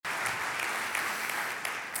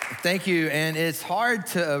Thank you. And it's hard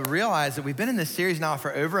to realize that we've been in this series now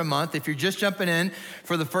for over a month. If you're just jumping in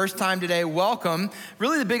for the first time today, welcome.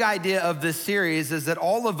 Really, the big idea of this series is that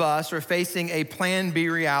all of us are facing a plan B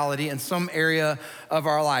reality in some area of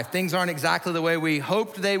our life. Things aren't exactly the way we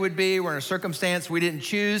hoped they would be. We're in a circumstance we didn't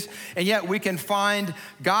choose. And yet we can find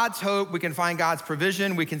God's hope. We can find God's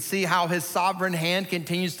provision. We can see how his sovereign hand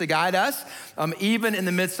continues to guide us, even in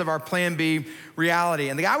the midst of our plan B reality.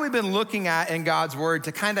 And the guy we've been looking at in God's word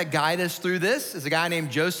to kind of guide us through this is a guy named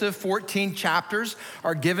Joseph. 14 chapters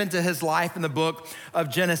are given to his life in the book of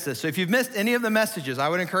Genesis. So if you've missed any of the messages, I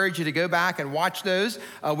would encourage you to go back and watch those.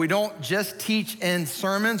 We don't just teach in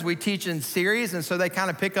sermons, we teach in series. And so they kind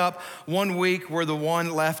of pick up one week where the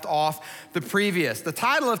one left off the previous. The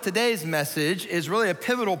title of today's message is really a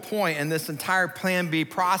pivotal point in this entire plan B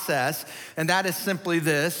process. And that is simply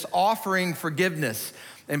this: offering forgiveness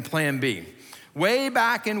in plan B. Way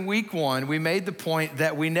back in week one, we made the point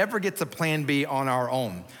that we never get to plan B on our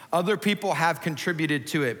own. Other people have contributed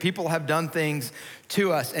to it. People have done things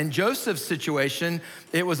to us. In Joseph's situation,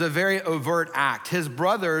 it was a very overt act. His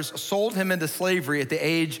brothers sold him into slavery at the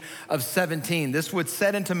age of 17. This would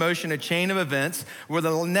set into motion a chain of events where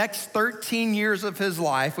the next 13 years of his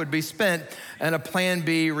life would be spent in a plan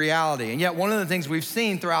B reality. And yet one of the things we've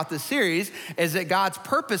seen throughout this series is that God's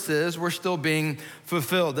purposes were still being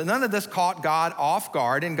fulfilled. And none of this caught God off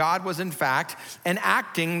guard, and God was in fact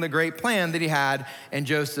enacting the great plan that he had in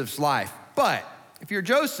Joseph's life. But if you're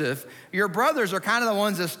Joseph, your brothers are kind of the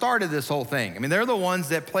ones that started this whole thing. I mean, they're the ones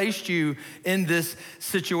that placed you in this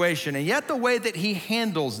situation. And yet the way that he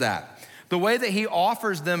handles that, the way that he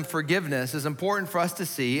offers them forgiveness is important for us to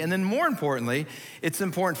see. And then more importantly, it's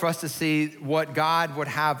important for us to see what God would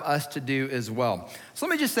have us to do as well. So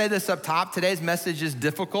let me just say this up top. Today's message is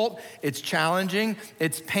difficult, it's challenging,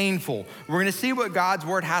 it's painful. We're gonna see what God's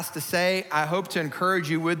word has to say. I hope to encourage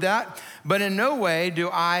you with that. But in no way do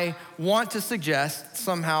I want to suggest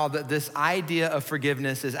somehow that this idea of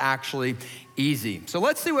forgiveness is actually easy. So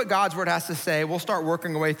let's see what God's word has to say. We'll start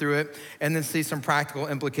working our way through it and then see some practical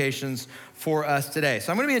implications for us today.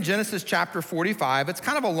 So I'm gonna be in Genesis chapter 45. It's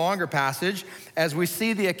kind of a longer passage as we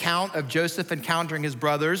see the account of Joseph encountering his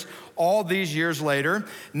brothers all these years later.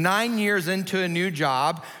 9 years into a new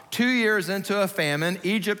job, 2 years into a famine,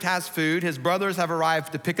 Egypt has food. His brothers have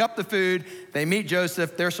arrived to pick up the food. They meet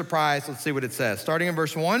Joseph, they're surprised. Let's see what it says. Starting in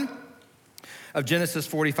verse 1 of Genesis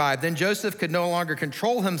 45. Then Joseph could no longer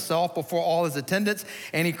control himself before all his attendants,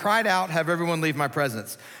 and he cried out, "Have everyone leave my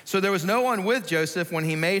presence." So there was no one with Joseph when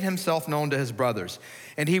he made himself known to his brothers.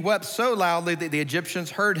 And he wept so loudly that the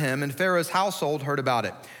Egyptians heard him, and Pharaoh's household heard about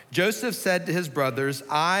it. Joseph said to his brothers,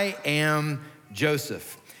 "I am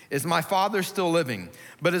Joseph. Is my father still living?"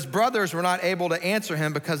 But his brothers were not able to answer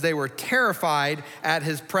him because they were terrified at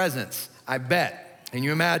his presence. I bet. Can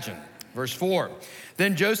you imagine? Verse 4.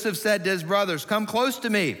 Then Joseph said to his brothers, "Come close to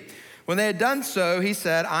me." When they had done so, he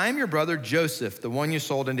said, "I am your brother Joseph, the one you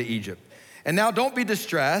sold into Egypt. And now don't be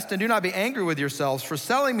distressed and do not be angry with yourselves for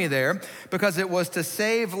selling me there, because it was to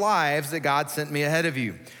save lives that God sent me ahead of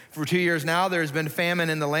you. For 2 years now there has been famine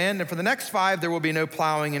in the land, and for the next 5 there will be no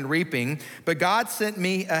plowing and reaping. But God sent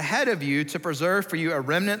me ahead of you to preserve for you a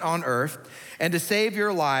remnant on earth and to save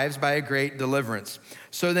your lives by a great deliverance.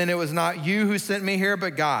 So then it was not you who sent me here,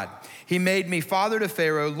 but God. He made me father to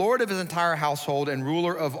Pharaoh, lord of his entire household, and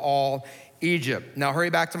ruler of all Egypt. Now hurry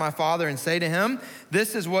back to my father and say to him,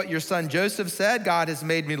 'This is what your son Joseph said. God has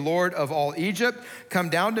made me lord of all Egypt. Come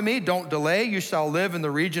down to me, don't delay. You shall live in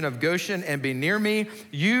the region of Goshen and be near me,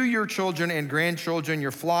 you, your children and grandchildren,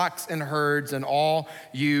 your flocks and herds, and all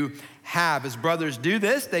you have.'" His brothers do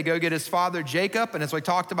this. They go get his father Jacob, and as we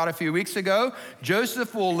talked about a few weeks ago,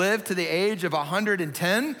 Joseph will live to the age of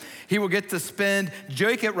 110. Jacob will get to spend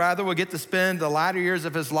the latter years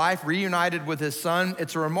of his life reunited with his son.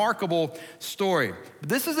 It's a remarkable story. But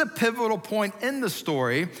this is a pivotal point in the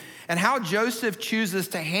story, and how Joseph chooses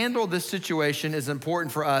to handle this situation is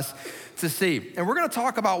important for us to see. And we're gonna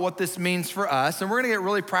talk about what this means for us, and we're gonna get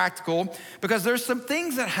really practical because there's some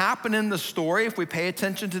things that happen in the story, if we pay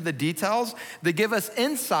attention to the details, that give us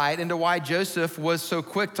insight into why Joseph was so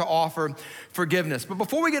quick to offer forgiveness. But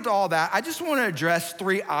before we get to all that, I just wanna address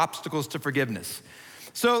 3 obstacles to forgiveness.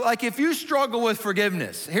 So like if you struggle with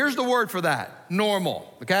forgiveness, here's the word for that: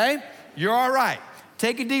 normal, okay? You're all right.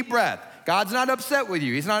 Take a deep breath. God's not upset with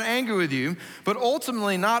you. He's not angry with you. But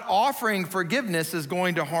ultimately, not offering forgiveness is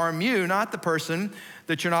going to harm you, not the person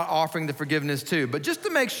that you're not offering the forgiveness to. But just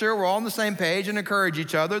to make sure we're all on the same page and encourage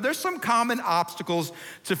each other, there's some common obstacles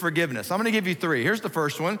to forgiveness. I'm gonna give you 3. Here's the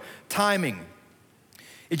first one: timing.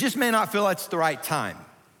 It just may not feel like it's the right time.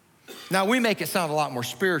 Now, we make it sound a lot more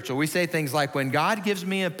spiritual. We say things like, when God gives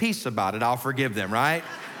me a peace about it, I'll forgive them, right?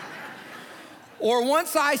 Or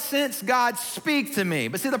once I sense God speak to me.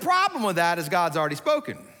 But see, the problem with that is God's already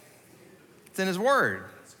spoken. It's in his word.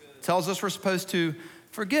 It tells us we're supposed to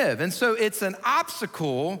forgive. And so it's an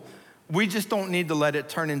obstacle. We just don't need to let it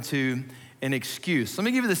turn into an excuse. Let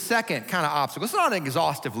me give you the second kind of obstacle. It's not an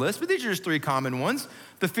exhaustive list, but these are just three common ones.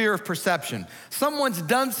 The fear of perception. Someone's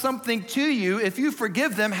done something to you. If you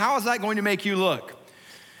forgive them, how is that going to make you look?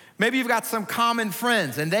 Maybe you've got some common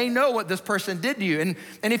friends and they know what this person did to you.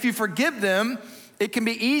 And if you forgive them, it can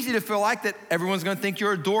be easy to feel like that everyone's gonna think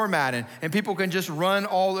you're a doormat and people can just run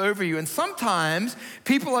all over you. And sometimes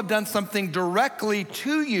people have done something directly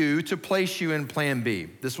to you to place you in plan B.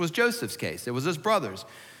 This was Joseph's case. It was his brothers.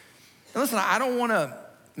 And listen, I don't wanna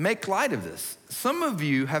make light of this. Some of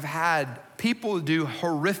you have had people do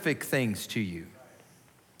horrific things to you,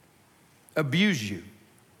 abuse you,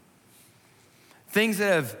 things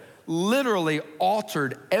that have literally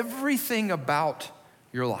altered everything about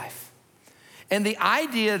your life. And the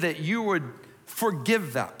idea that you would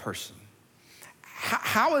forgive that person,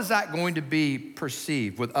 how is that going to be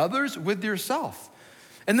perceived with others, with yourself?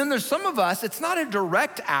 And then there's some of us, it's not a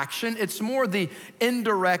direct action, it's more the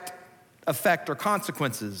indirect effect or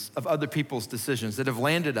consequences of other people's decisions that have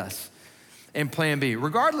landed us in plan B.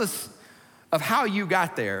 Regardless of how you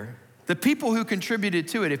got there, the people who contributed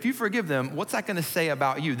to it, if you forgive them, what's that gonna say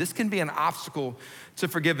about you? This can be an obstacle to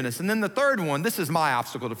forgiveness. And then the third one, this is my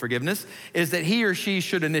obstacle to forgiveness, is that he or she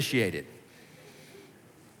should initiate it.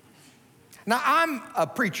 Now, I'm a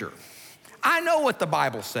preacher. I know what the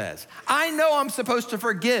Bible says. I know I'm supposed to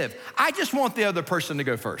forgive. I just want the other person to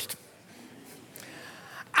go first.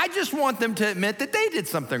 I just want them to admit that they did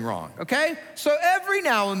something wrong, okay? So every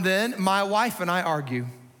now and then, my wife and I argue.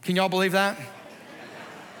 Can y'all believe that?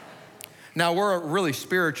 Now, we're really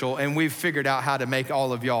spiritual, and we've figured out how to make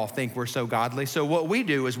all of y'all think we're so godly. So what we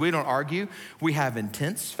do is we don't argue. We have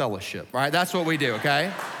intense fellowship, right? That's what we do,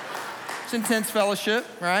 okay? It's intense fellowship,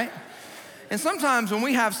 right? And sometimes when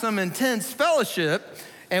we have some intense fellowship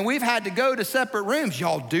and we've had to go to separate rooms,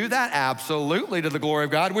 y'all do that? Absolutely, to the glory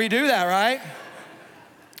of God. We do that, right?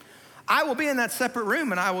 I will be in that separate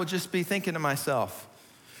room and I will just be thinking to myself,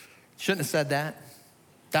 shouldn't have said that.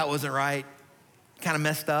 That wasn't right. Kind of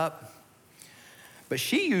messed up. But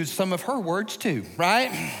she used some of her words too, right?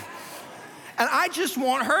 And I just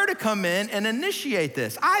want her to come in and initiate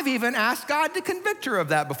this. I've even asked God to convict her of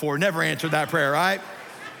that before. Never answered that prayer, right?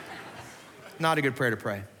 Not a good prayer to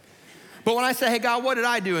pray. But when I say, hey, God, what did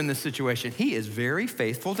I do in this situation? He is very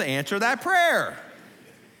faithful to answer that prayer.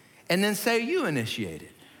 And then say, you initiate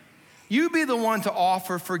it. You be the one to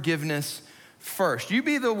offer forgiveness first. You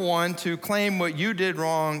be the one to claim what you did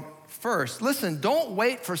wrong first. Listen, don't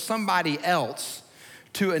wait for somebody else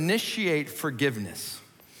to initiate forgiveness.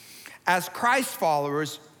 As Christ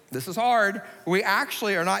followers, this is hard, we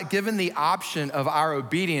actually are not given the option of our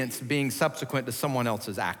obedience being subsequent to someone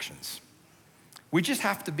else's actions. We just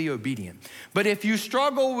have to be obedient. But if you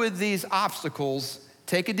struggle with these obstacles,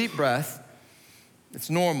 take a deep breath. It's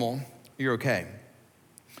normal, you're okay.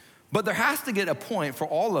 But there has to get a point for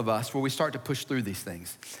all of us where we start to push through these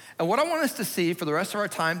things. And what I want us to see for the rest of our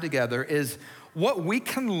time together is what we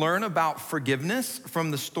can learn about forgiveness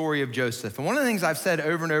from the story of Joseph. And one of the things I've said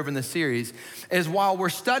over and over in this series is while we're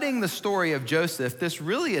studying the story of Joseph, this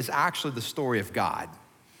really is actually the story of God.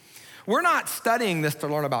 We're not studying this to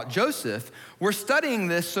learn about Joseph. We're studying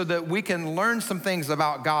this so that we can learn some things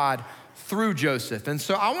about God through Joseph. And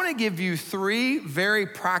so I want to give you three very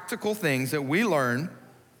practical things that we learn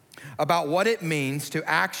about what it means to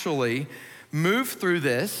actually move through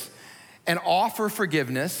this and offer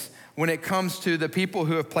forgiveness when it comes to the people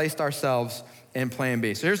who have placed ourselves in plan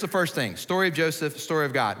B. So here's the first thing, story of Joseph, story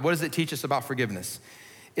of God. What does it teach us about forgiveness?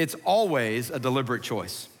 It's always a deliberate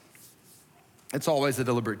choice. It's always a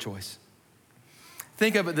deliberate choice.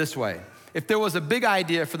 Think of it this way. If there was a big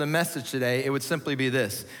idea for the message today, it would simply be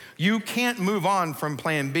this. You can't move on from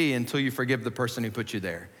plan B until you forgive the person who put you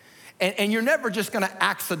there. And you're never just gonna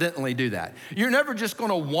accidentally do that. You're never just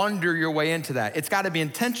gonna wander your way into that. It's gotta be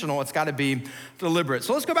intentional, it's gotta be deliberate.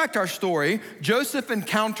 So let's go back to our story. Joseph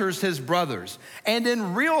encounters his brothers, and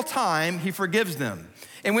in real time, he forgives them.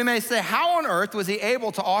 And we may say, how on earth was he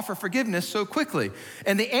able to offer forgiveness so quickly?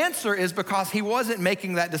 And the answer is because he wasn't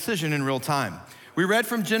making that decision in real time. We read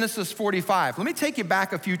from Genesis 45. Let me take you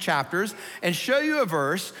back a few chapters and show you a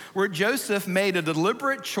verse where Joseph made a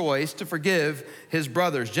deliberate choice to forgive his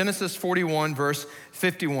brothers. Genesis 41, verse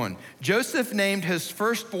 51. Joseph named his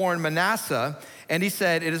firstborn Manasseh, and he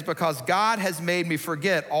said, "It is because God has made me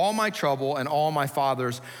forget all my trouble and all my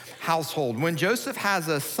father's household." When Joseph has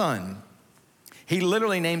a son, he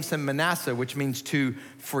literally names him Manasseh, which means to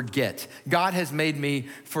forget. God has made me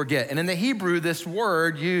forget. And in the Hebrew, this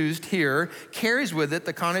word used here carries with it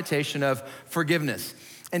the connotation of forgiveness.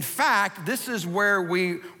 In fact, this is where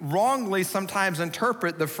we wrongly sometimes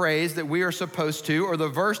interpret the phrase that we are supposed to, or the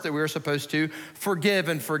verse that we are supposed to, forgive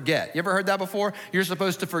and forget. You ever heard that before? You're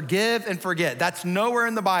supposed to forgive and forget. That's nowhere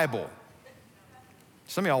in the Bible.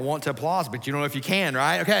 Some of y'all want to applaud, but you don't know if you can,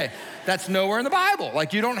 right? Okay, that's nowhere in the Bible.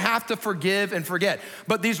 Like, you don't have to forgive and forget.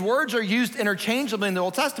 But these words are used interchangeably in the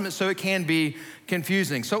Old Testament, so it can be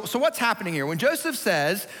confusing. So what's happening here? When Joseph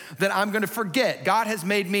says that I'm gonna forget, God has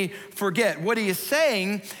made me forget, what he is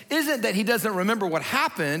saying isn't that he doesn't remember what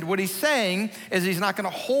happened. What he's saying is he's not gonna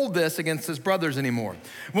hold this against his brothers anymore.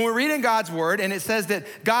 When we're reading God's word and it says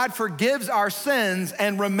that God forgives our sins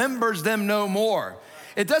and remembers them no more,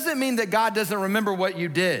 it doesn't mean that God doesn't remember what you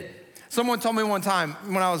did. Someone told me one time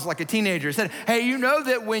when I was like a teenager, said, "Hey, you know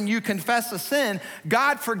that when you confess a sin,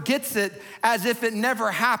 God forgets it as if it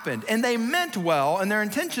never happened." And they meant well and their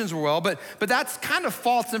intentions were well, but that's kind of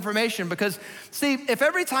false information, because see, if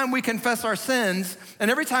every time we confess our sins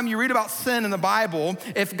and every time you read about sin in the Bible,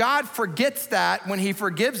 if God forgets that when he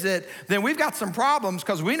forgives it, then we've got some problems,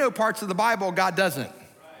 because we know parts of the Bible God doesn't.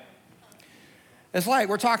 It's like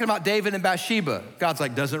we're talking about David and Bathsheba. God's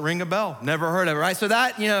like, doesn't ring a bell. Never heard of it, right? So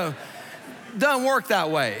that, doesn't work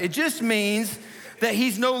that way. It just means that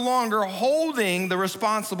he's no longer holding the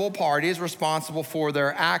responsible parties responsible for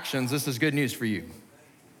their actions. This is good news for you.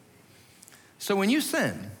 So when you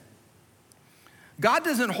sin, God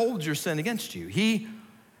doesn't hold your sin against you. He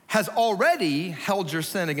has already held your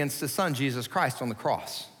sin against his son, Jesus Christ, on the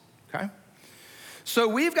cross, okay? So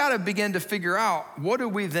we've got to begin to figure out, what do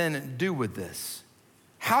we then do with this?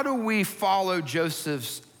 How do we follow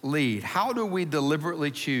Joseph's lead? How do we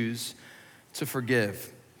deliberately choose to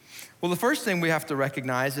forgive? Well, the first thing we have to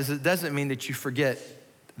recognize is it doesn't mean that you forget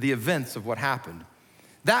the events of what happened.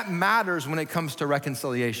 That matters when it comes to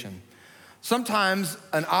reconciliation. Sometimes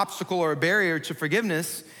an obstacle or a barrier to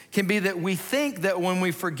forgiveness can be that we think that when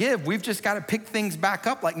we forgive, we've just got to pick things back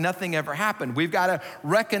up like nothing ever happened. We've got to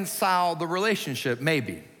reconcile the relationship,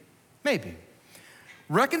 maybe.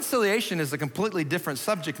 Reconciliation is a completely different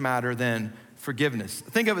subject matter than forgiveness.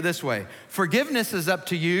 Think of it this way. Forgiveness is up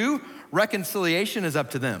to you. Reconciliation is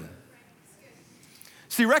up to them.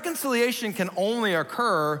 See, reconciliation can only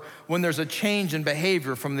occur when there's a change in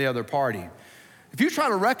behavior from the other party. If you try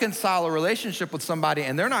to reconcile a relationship with somebody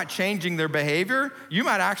and they're not changing their behavior, you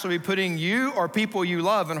might actually be putting you or people you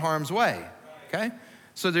love in harm's way, okay?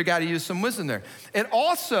 So they've got to use some wisdom there. And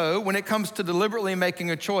also, when it comes to deliberately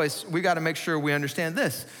making a choice, we got to make sure we understand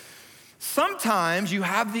this. Sometimes you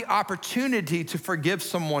have the opportunity to forgive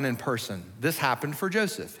someone in person. This happened for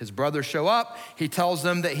Joseph. His brothers show up. He tells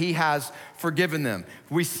them that he has forgiven them.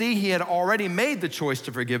 We see he had already made the choice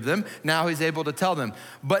to forgive them. Now he's able to tell them.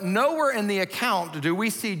 But nowhere in the account do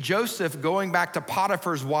we see Joseph going back to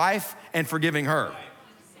Potiphar's wife and forgiving her.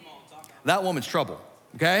 That woman's trouble,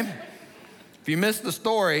 okay? If you missed the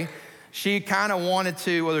story, she kind of wanted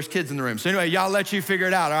to, well, there's kids in the room. So anyway, y'all let you figure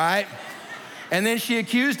it out, all right? And then she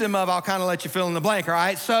accused him of, I'll kind of let you fill in the blank, all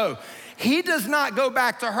right? So he does not go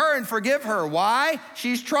back to her and forgive her. Why?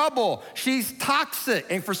 She's trouble. She's toxic.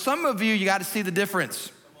 And for some of you, you got to see the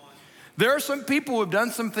difference. There are some people who have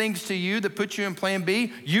done some things to you that put you in plan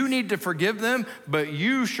B. You need to forgive them, but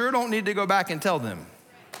you sure don't need to go back and tell them,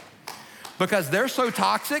 because they're so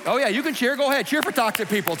toxic. Oh yeah, you can cheer. Go ahead, cheer for toxic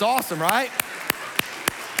people. It's awesome, right?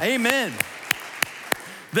 Amen.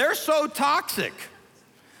 They're so toxic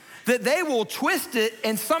that they will twist it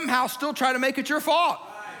and somehow still try to make it your fault.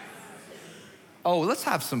 Oh, let's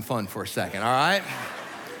have some fun for a second, all right?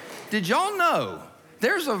 Did y'all know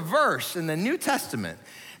there's a verse in the New Testament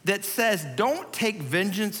that says, don't take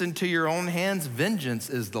vengeance into your own hands, vengeance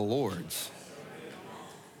is the Lord's.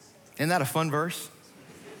 Isn't that a fun verse?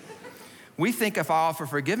 We think if I offer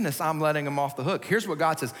forgiveness, I'm letting them off the hook. Here's what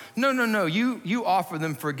God says. No, you offer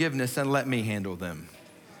them forgiveness and let me handle them.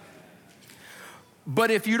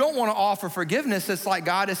 But if you don't want to offer forgiveness, it's like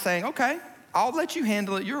God is saying, okay, I'll let you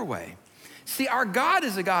handle it your way. See, our God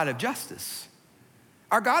is a God of justice.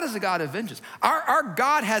 Our God is a God of vengeance. Our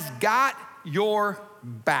God has got your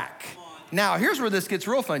back. Now, here's where this gets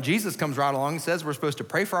real fun. Jesus comes right along and says we're supposed to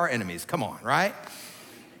pray for our enemies. Come on, right?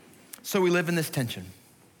 So we live in this tension.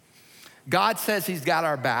 God says he's got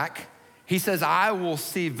our back. He says, I will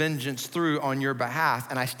see vengeance through on your behalf,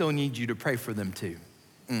 and I still need you to pray for them too.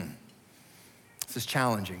 This is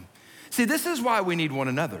challenging. See, this is why we need one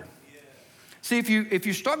another. See, if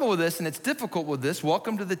you struggle with this and it's difficult with this,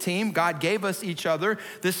 welcome to the team. God gave us each other.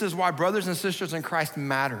 This is why brothers and sisters in Christ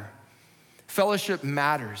matter. Fellowship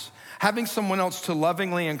matters. Having someone else to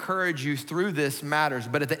lovingly encourage you through this matters.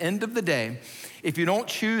 But at the end of the day, if you don't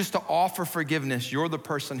choose to offer forgiveness, you're the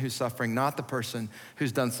person who's suffering, not the person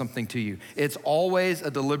who's done something to you. It's always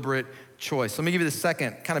a deliberate choice. Let me give you the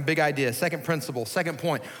second kind of big idea, second principle, second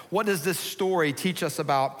point. What does this story teach us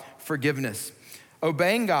about forgiveness?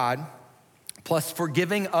 Obeying God plus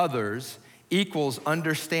forgiving others equals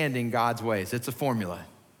understanding God's ways. It's a formula.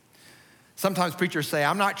 Sometimes preachers say,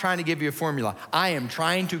 I'm not trying to give you a formula. I am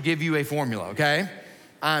trying to give you a formula, okay?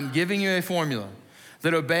 I'm giving you a formula.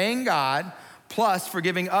 That obeying God plus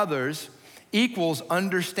forgiving others equals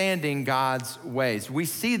understanding God's ways. We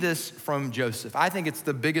see this from Joseph. I think it's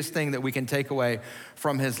the biggest thing that we can take away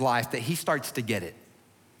from his life, that he starts to get it.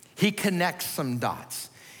 He connects some dots.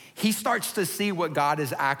 He starts to see what God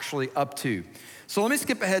is actually up to. So let me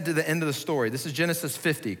skip ahead to the end of the story. This is Genesis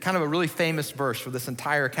 50, kind of a really famous verse for this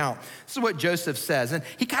entire account. This is what Joseph says. And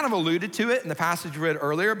he kind of alluded to it in the passage we read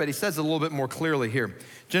earlier, but he says it a little bit more clearly here.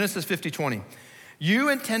 Genesis 50:20. You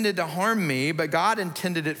intended to harm me, but God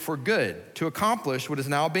intended it for good, to accomplish what is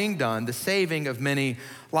now being done, the saving of many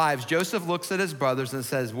lives. Joseph looks at his brothers and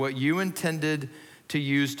says, what you intended to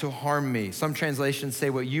use to harm me. Some translations say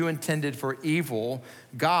what you intended for evil,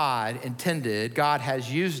 God intended, God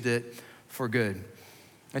has used it for good.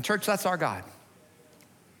 And church, that's our God.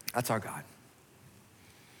 That's our God.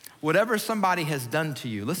 Whatever somebody has done to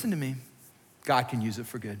you, listen to me, God can use it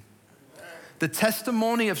for good. The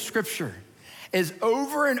testimony of Scripture is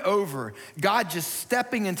over and over, God just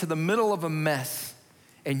stepping into the middle of a mess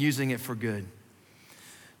and using it for good.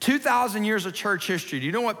 2,000 years of church history, do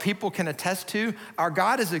you know what people can attest to? Our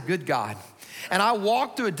God is a good God. And I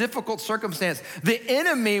walked through a difficult circumstance. The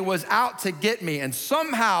enemy was out to get me, and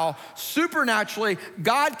somehow, supernaturally,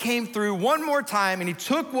 God came through one more time, and he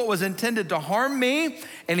took what was intended to harm me,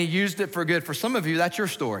 and he used it for good. For some of you, that's your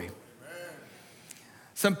story. Amen.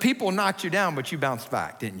 Some people knocked you down, but you bounced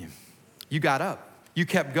back, didn't you? You got up. You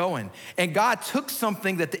kept going. And God took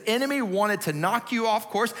something that the enemy wanted to knock you off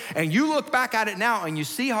course, and you look back at it now and you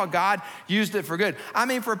see how God used it for good. I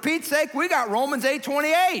mean, for Pete's sake, we got Romans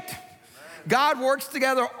 8:28. God works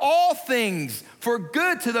together all things for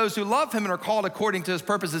good to those who love him and are called according to his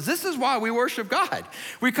purposes. This is why we worship God.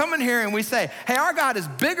 We come in here and we say, hey, our God is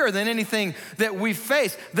bigger than anything that we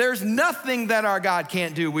face. There's nothing that our God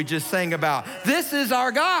can't do, we just sang about. This is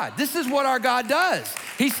our God. This is what our God does.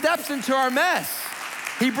 He steps into our mess.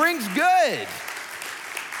 He brings good.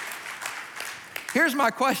 Here's my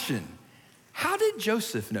question. How did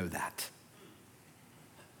Joseph know that?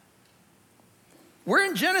 We're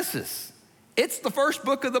in Genesis. It's the first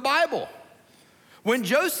book of the Bible. When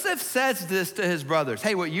Joseph says this to his brothers,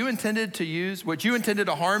 hey, what you intended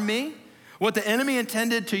to harm me, what the enemy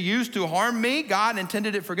intended to use to harm me, God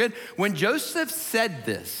intended it for good. When Joseph said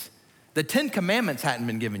this, the 10 Commandments hadn't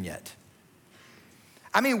been given yet.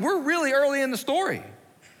 I mean, we're really early in the story.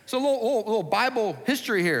 So a little Bible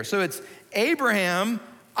history here. So it's Abraham,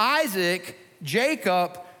 Isaac,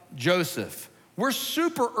 Jacob, Joseph. We're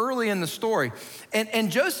super early in the story.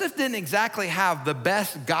 And Joseph didn't exactly have the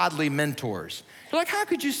best godly mentors. You're like, how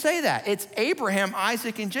could you say that? It's Abraham,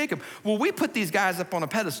 Isaac, and Jacob. Well, we put these guys up on a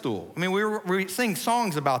pedestal. I mean, we sing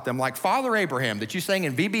songs about them like Father Abraham that you sang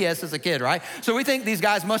in VBS as a kid, right? So we think these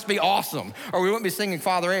guys must be awesome, or we wouldn't be singing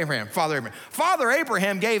Father Abraham. Father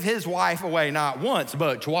Abraham gave his wife away not once,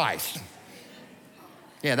 but twice.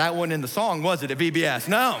 Yeah, that wasn't in the song, was it, at VBS?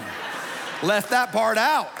 No. Left that part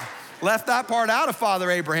out. Left that part out of Father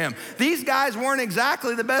Abraham. These guys weren't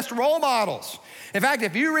exactly the best role models. In fact,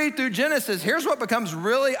 if you read through Genesis, here's what becomes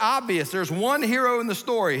really obvious. There's one hero in the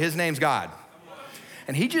story. His name's God.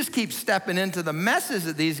 And he just keeps stepping into the messes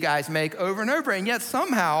that these guys make over and over. And yet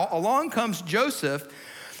somehow along comes Joseph,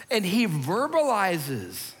 and he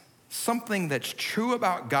verbalizes something that's true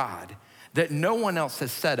about God that no one else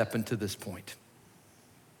has said up until this point.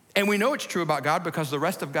 And we know it's true about God because the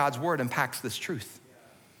rest of God's word impacts this truth.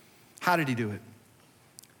 How did he do it?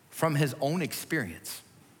 From his own experience.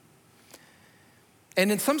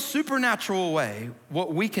 And in some supernatural way,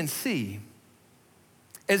 what we can see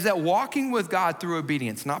is that walking with God through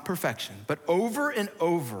obedience, not perfection, but over and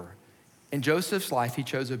over in Joseph's life, he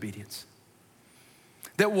chose obedience.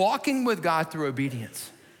 That walking with God through obedience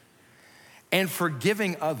and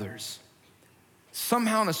forgiving others,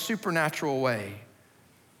 somehow in a supernatural way,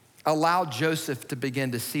 allowed Joseph to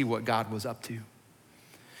begin to see what God was up to.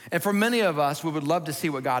 And for many of us, we would love to see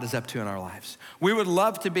what God is up to in our lives. We would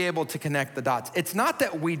love to be able to connect the dots. It's not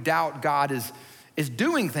that we doubt God is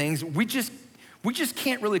doing things, we just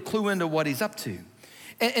can't really clue into what he's up to.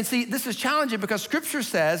 And see, this is challenging because Scripture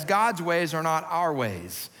says God's ways are not our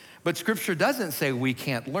ways, but Scripture doesn't say we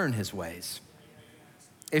can't learn his ways.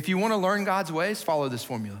 If you want to learn God's ways, follow this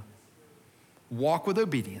formula. Walk with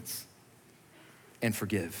obedience and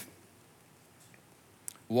forgive.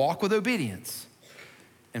 Walk with obedience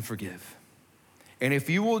and forgive. And if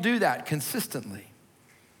you will do that consistently,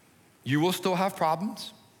 you will still have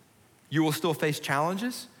problems. You will still face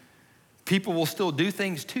challenges. People will still do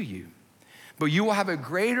things to you. But you will have a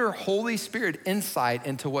greater Holy Spirit insight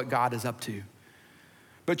into what God is up to.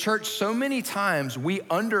 But church, so many times we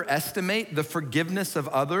underestimate the forgiveness of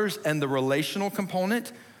others and the relational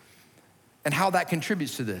component and how that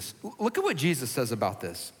contributes to this. Look at what Jesus says about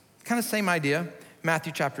this. Kind of same idea,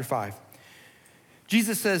 Matthew chapter 5.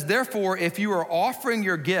 Jesus says, therefore, if you are offering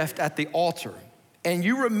your gift at the altar and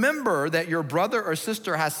you remember that your brother or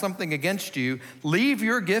sister has something against you, leave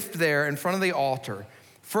your gift there in front of the altar.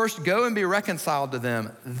 First, go and be reconciled to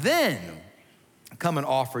them, then come and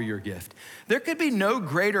offer your gift. There could be no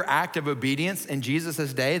greater act of obedience in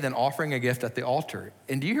Jesus' day than offering a gift at the altar.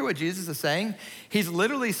 And do you hear what Jesus is saying? He's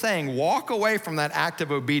literally saying, walk away from that act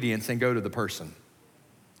of obedience and go to the person.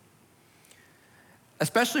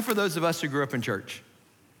 Especially for those of us who grew up in church,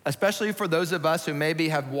 especially for those of us who maybe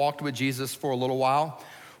have walked with Jesus for a little while,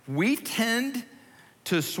 we tend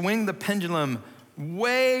to swing the pendulum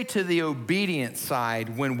way to the obedient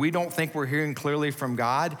side when we don't think we're hearing clearly from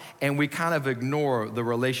God, and we kind of ignore the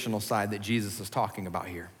relational side that Jesus is talking about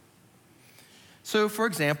here. So for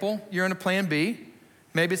example, you're in a plan B.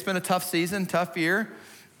 Maybe it's been a tough season, tough year.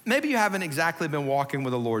 Maybe you haven't exactly been walking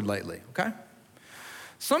with the Lord lately, okay?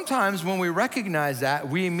 Sometimes when we recognize that,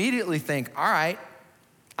 we immediately think, all right,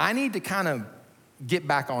 I need to kind of get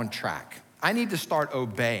back on track. I need to start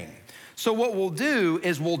obeying. So what we'll do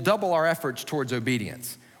is we'll double our efforts towards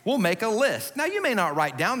obedience. We'll make a list. Now, you may not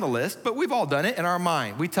write down the list, but we've all done it in our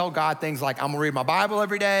mind. We tell God things like, I'm gonna read my Bible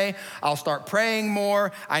every day. I'll start praying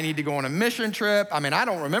more. I need to go on a mission trip. I mean, I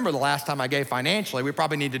don't remember the last time I gave financially. We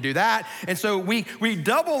probably need to do that. And so we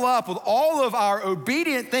double up with all of our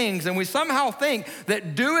obedient things, and we somehow think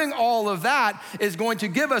that doing all of that is going to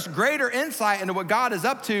give us greater insight into what God is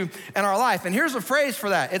up to in our life. And here's a phrase for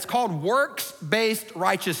that. It's called works-based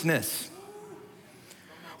righteousness.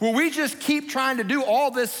 Where we just keep trying to do all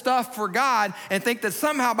this stuff for God and think that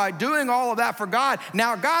somehow by doing all of that for God,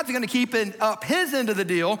 now God's gonna keep up his end of the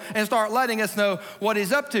deal and start letting us know what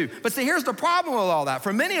he's up to. But see, here's the problem with all that.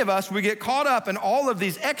 For many of us, we get caught up in all of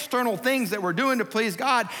these external things that we're doing to please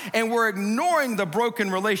God, and we're ignoring the broken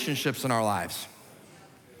relationships in our lives.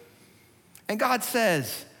 And God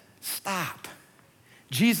says, stop.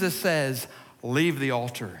 Jesus says, leave the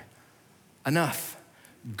altar. Enough.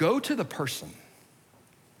 Go to the person.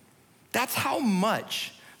 That's how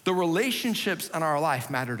much the relationships in our life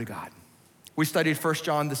matter to God. We studied 1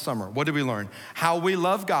 John this summer. What did we learn? How we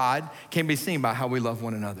love God can be seen by how we love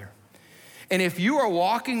one another. And if you are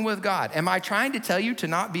walking with God, am I trying to tell you to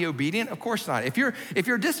not be obedient? Of course not. If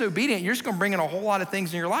you're disobedient, you're just gonna bring in a whole lot of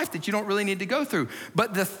things in your life that you don't really need to go through.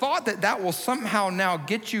 But the thought that that will somehow now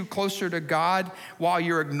get you closer to God while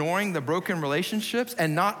you're ignoring the broken relationships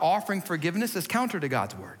and not offering forgiveness is counter to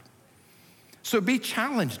God's word. So be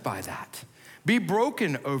challenged by that. Be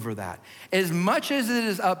broken over that. As much as it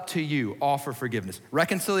is up to you, offer forgiveness.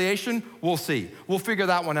 Reconciliation, we'll see. We'll figure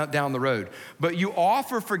that one out down the road. But you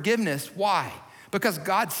offer forgiveness, why? Because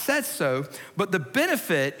God says so, but the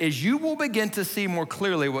benefit is you will begin to see more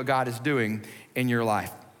clearly what God is doing in your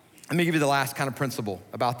life. Let me give you the last kind of principle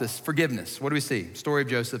about this forgiveness. What do we see? Story of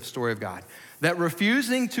Joseph, story of God. That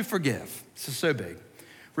refusing to forgive, this is so big.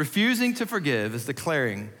 Refusing to forgive is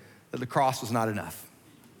declaring that the cross was not enough.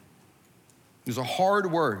 These are hard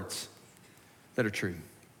words that are true.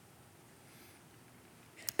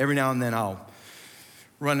 Every now and then I'll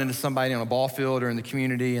run into somebody on a ball field or in the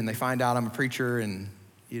community and they find out I'm a preacher, and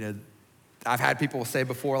I've had people say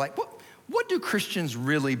before, like, what do Christians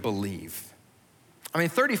really believe? I mean,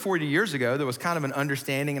 30, 40 years ago, there was kind of an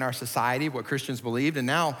understanding in our society of what Christians believed, and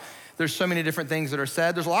now there's so many different things that are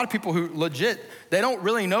said. There's a lot of people who legit, they don't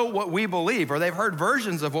really know what we believe, or they've heard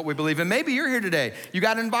versions of what we believe. And maybe you're here today. You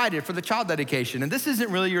got invited for the child dedication, and this isn't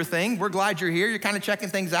really your thing. We're glad you're here. You're kind of checking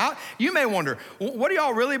things out. You may wonder, what do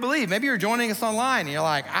y'all really believe? Maybe you're joining us online, and you're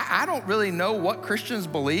like, I don't really know what Christians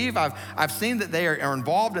believe. I've seen that they are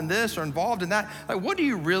involved in this or involved in that. Like, what do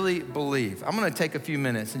you really believe? I'm gonna take a few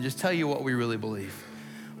minutes and just tell you what we really believe.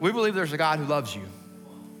 We believe there's a God who loves you.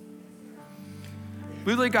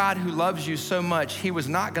 We believe God who loves you so much, he was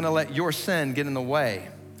not gonna let your sin get in the way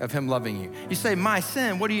of him loving you. You say, my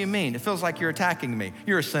sin, what do you mean? It feels like you're attacking me.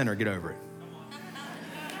 You're a sinner, get over it.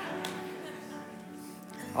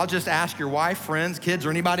 I'll just ask your wife, friends, kids, or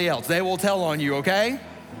anybody else. They will tell on you, okay?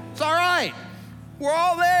 It's all right. We're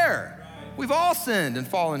all there. We've all sinned and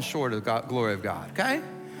fallen short of the glory of God, okay?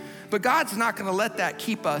 But God's not gonna let that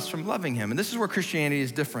keep us from loving him. And this is where Christianity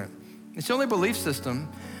is different. It's the only belief system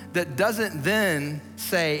that doesn't then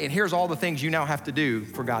say, and here's all the things you now have to do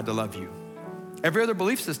for God to love you. Every other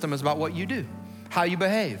belief system is about what you do, how you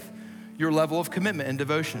behave, your level of commitment and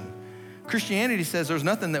devotion. Christianity says there's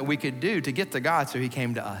nothing that we could do to get to God, so he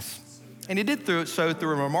came to us. And he did so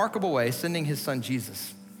through a remarkable way, sending his son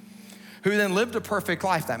Jesus, who then lived a perfect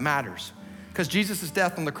life that matters. Because Jesus'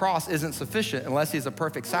 death on the cross isn't sufficient unless he's a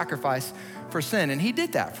perfect sacrifice for sin. And he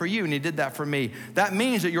did that for you, and he did that for me. That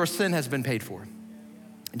means that your sin has been paid for.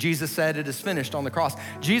 Jesus said it is finished on the cross.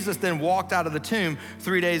 Jesus then walked out of the tomb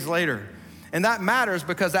 3 days later. And that matters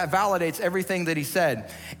because that validates everything that he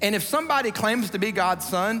said. And if somebody claims to be God's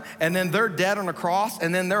son and then they're dead on a cross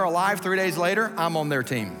and then they're alive 3 days later, I'm on their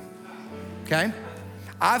team, okay?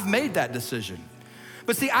 I've made that decision.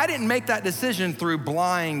 But see, I didn't make that decision through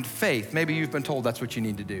blind faith. Maybe you've been told that's what you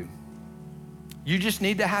need to do. You just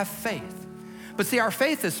need to have faith. But see, our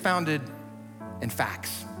faith is founded in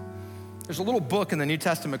facts. There's a little book in the New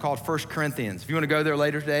Testament called 1 Corinthians. If you want to go there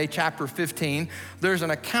later today, chapter 15, there's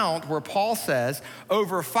an account where Paul says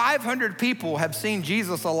over 500 people have seen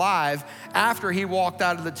Jesus alive after he walked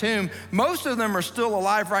out of the tomb. Most of them are still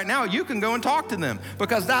alive right now. You can go and talk to them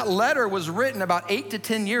because that letter was written about 8 to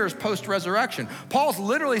 10 years post-resurrection. Paul's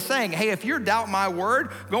literally saying, hey, if you doubt my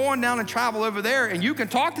word, go on down and travel over there and you can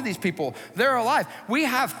talk to these people. They're alive. We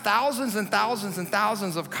have thousands and thousands and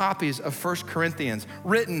thousands of copies of 1 Corinthians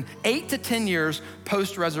written 8 to 10 years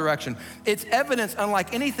post-resurrection. It's evidence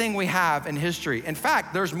unlike anything we have in history. In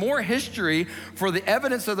fact, there's more history for the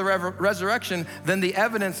evidence of the resurrection than the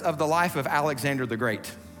evidence of the life of Alexander the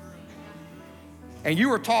Great. And you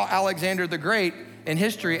were taught Alexander the Great in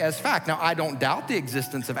history as fact. Now, I don't doubt the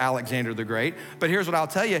existence of Alexander the Great, but here's what I'll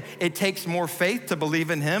tell you. It takes more faith to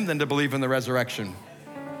believe in him than to believe in the resurrection.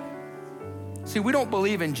 See, we don't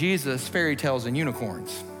believe in Jesus, fairy tales, and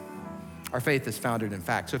unicorns. Our faith is founded in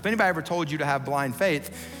fact. So if anybody ever told you to have blind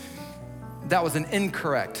faith, that was an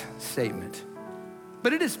incorrect statement.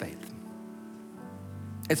 But it is faith.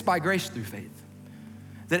 It's by grace through faith.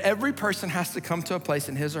 That every person has to come to a place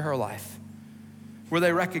in his or her life where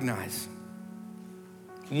they recognize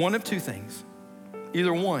one of two things.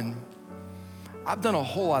 Either one, I've done a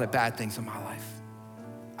whole lot of bad things in my life.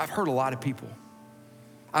 I've hurt a lot of people.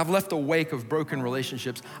 I've left a wake of broken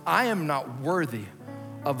relationships. I am not worthy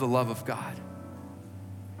of the love of God.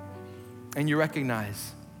 And you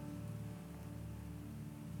recognize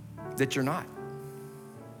that you're not.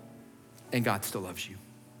 And God still loves you.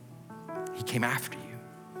 He came after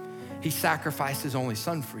you. He sacrificed his only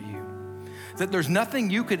son for you. That there's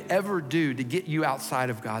nothing you could ever do to get you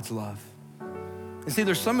outside of God's love. And see,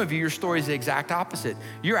 there's some of you, your story is the exact opposite.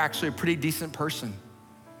 You're actually a pretty decent person.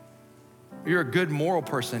 You're a good moral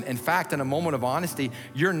person. In fact, in a moment of honesty,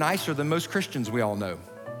 you're nicer than most Christians we all know.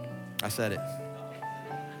 I said it.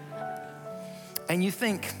 And you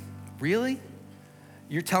think, really?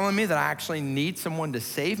 You're telling me that I actually need someone to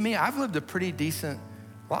save me? I've lived a pretty decent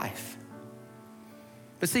life.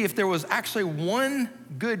 But see, if there was actually one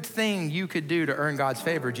good thing you could do to earn God's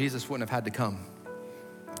favor, Jesus wouldn't have had to come.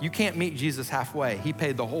 You can't meet Jesus halfway. He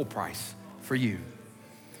paid the whole price for you.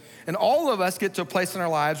 And all of us get to a place in our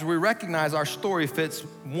lives where we recognize our story fits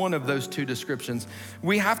one of those two descriptions.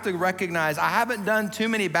 We have to recognize I haven't done too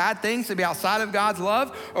many bad things to be outside of God's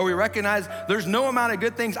love, or we recognize there's no amount of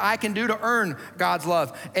good things I can do to earn God's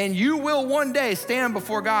love. And you will one day stand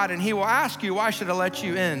before God and he will ask you, why should I let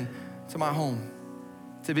you in to my home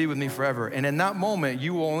to be with me forever? And in that moment,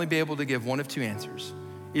 you will only be able to give one of two answers.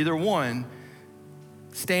 Either one,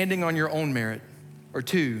 standing on your own merit, or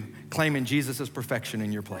two, claiming Jesus' perfection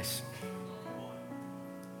in your place.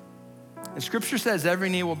 And scripture says every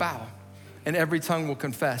knee will bow and every tongue will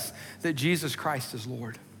confess that Jesus Christ is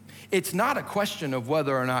Lord. It's not a question of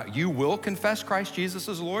whether or not you will confess Christ Jesus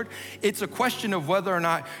as Lord. It's a question of whether or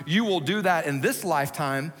not you will do that in this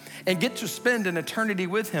lifetime and get to spend an eternity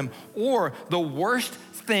with him. Or the worst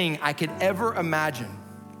thing I could ever imagine,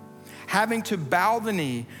 having to bow the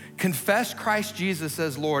knee, confess Christ Jesus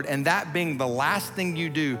as Lord, and that being the last thing you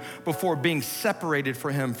do before being separated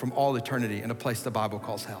from him from all eternity in a place the Bible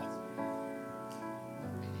calls hell.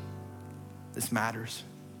 This matters.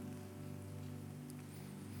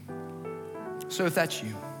 So if that's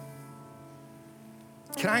you,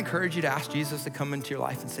 can I encourage you to ask Jesus to come into your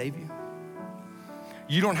life and save you?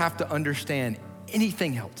 You don't have to understand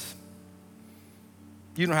anything else.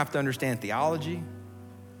 You don't have to understand theology,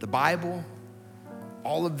 the Bible,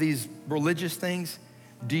 all of these religious things.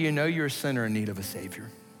 Do you know you're a sinner in need of a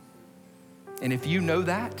Savior? And if you know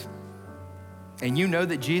that, and you know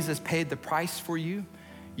that Jesus paid the price for you,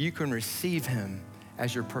 you can receive him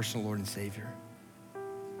as your personal Lord and Savior.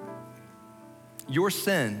 Your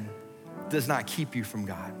sin does not keep you from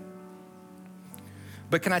God.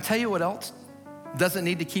 But can I tell you what else doesn't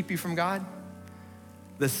need to keep you from God?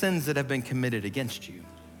 The sins that have been committed against you.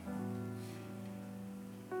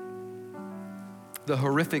 The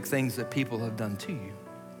horrific things that people have done to you.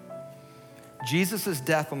 Jesus'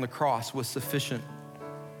 death on the cross was sufficient,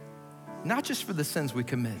 not just for the sins we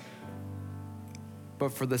commit,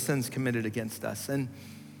 but for the sins committed against us. And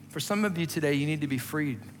for some of you today, you need to be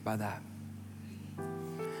freed by that.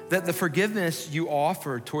 That the forgiveness you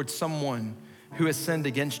offer towards someone who has sinned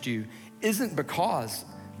against you isn't because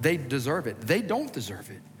they deserve it. They don't deserve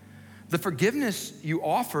it. The forgiveness you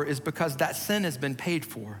offer is because that sin has been paid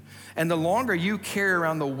for. And the longer you carry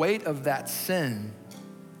around the weight of that sin,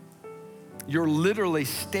 you're literally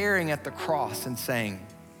staring at the cross and saying,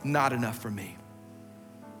 not enough for me.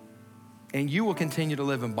 And you will continue to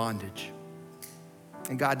live in bondage.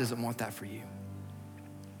 And God doesn't want that for you.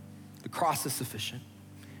 The cross is sufficient.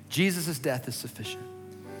 Jesus' death is sufficient.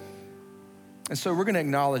 And so we're gonna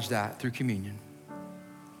acknowledge that through communion.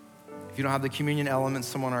 If you don't have the communion elements,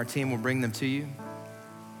 someone on our team will bring them to you.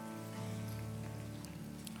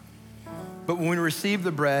 But when we receive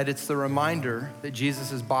the bread, it's the reminder that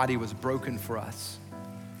Jesus' body was broken for us.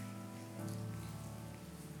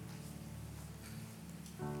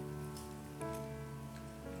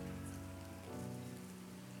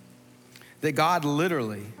 That God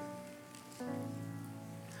literally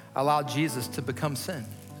allowed Jesus to become sin.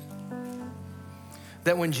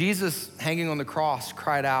 That when Jesus, hanging on the cross,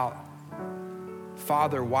 cried out,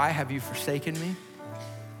 "Father, why have you forsaken me?"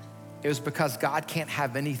 It was because God can't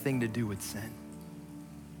have anything to do with sin.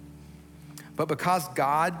 But because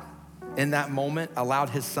God, in that moment, allowed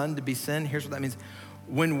his son to be sin, here's what that means.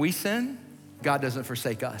 When we sin, God doesn't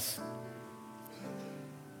forsake us.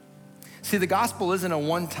 See, the gospel isn't a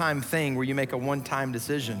one-time thing where you make a one-time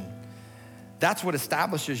decision. That's what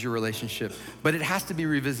establishes your relationship, but it has to be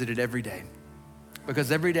revisited every day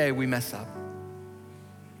because every day we mess up.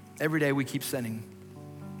 Every day we keep sinning,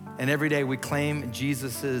 and every day we claim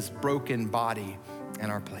Jesus's broken body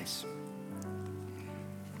in our place.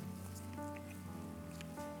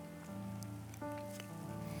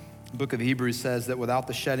 The book of Hebrews says that without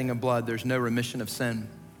the shedding of blood, there's no remission of sin.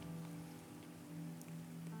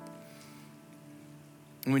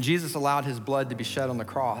 And when Jesus allowed his blood to be shed on the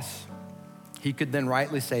cross, he could then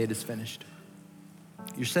rightly say it is finished.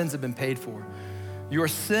 Your sins have been paid for. Your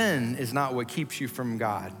sin is not what keeps you from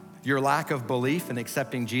God. Your lack of belief in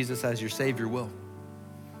accepting Jesus as your Savior will.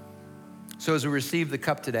 So as we receive the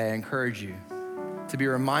cup today, I encourage you to be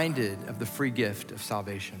reminded of the free gift of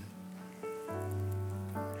salvation.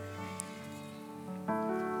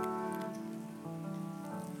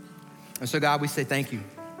 And so God, we say thank you.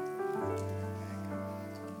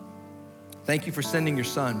 Thank you for sending your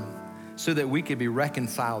son so that we could be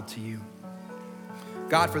reconciled to you.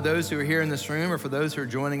 God, for those who are here in this room or for those who are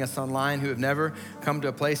joining us online who have never come to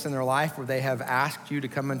a place in their life where they have asked you to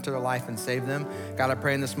come into their life and save them, God, I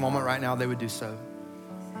pray in this moment right now they would do so.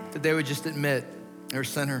 That they would just admit they're a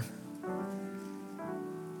sinner.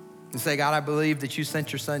 And say, God, I believe that you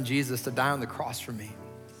sent your son Jesus to die on the cross for me.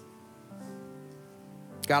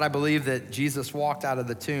 God, I believe that Jesus walked out of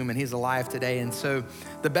the tomb and he's alive today. And so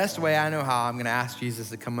the best way I know how, I'm gonna ask Jesus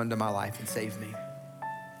to come into my life and save me,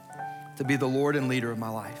 to be the Lord and leader of my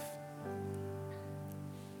life.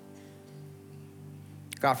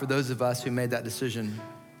 God, for those of us who made that decision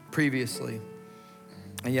previously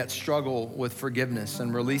and yet struggle with forgiveness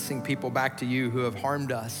and releasing people back to you who have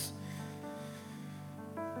harmed us,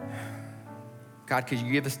 God, could you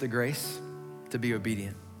give us the grace to be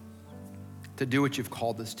obedient, to do what you've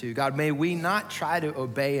called us to? God, may we not try to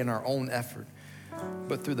obey in our own effort,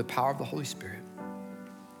 but through the power of the Holy Spirit.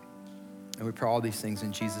 And we pray all these things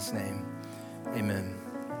in Jesus' name, amen.